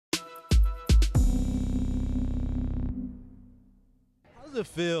it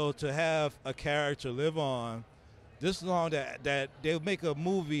feel to have a character live on this long that they'll make a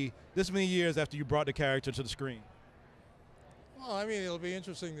movie this many years after you brought the character to the screen? Well, I mean, it'll be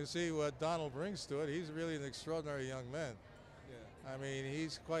interesting to see what Donald brings to it. He's really an extraordinary young man. Yeah. I mean,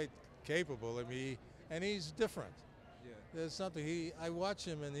 he's quite capable. I mean, and he's different. Yeah. There's something I watch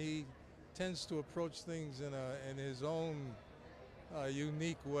him, and he tends to approach things in his own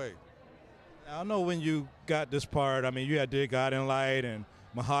unique way. I know when you got this part, I mean, you had Dear God in Light and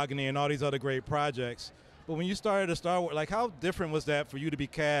Mahogany and all these other great projects. But when you started to Star Wars, like, how different was that for you to be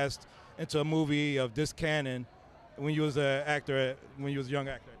cast into a movie of this canon when you was an actor, when you was a young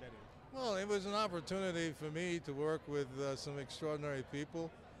actor at that age? Well, it was an opportunity for me to work with some extraordinary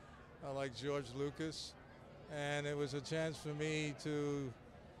people like George Lucas, and it was a chance for me to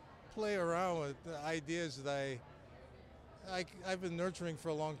play around with the ideas that I've been nurturing for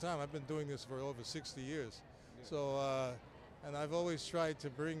a long time. I've been doing this for over 60 years. Yeah. So, and I've always tried to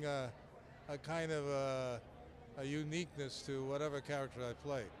bring a kind of a uniqueness to whatever character I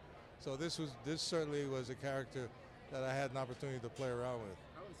play. So this certainly was a character that I had an opportunity to play around with.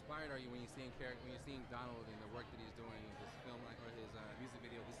 How inspired are you when you're seeing Donald and the work that he's doing, his film or his music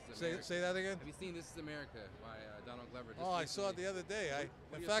video? This is America. Say that again. Have you seen This Is America by Donald Glover? Oh, I saw it the other day.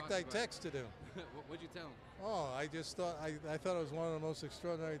 In fact, I texted him. What'd you tell him? Oh, I just thought I thought it was one of the most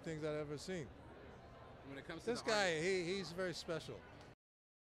extraordinary things I'd ever seen. When it comes to this guy, he's very special.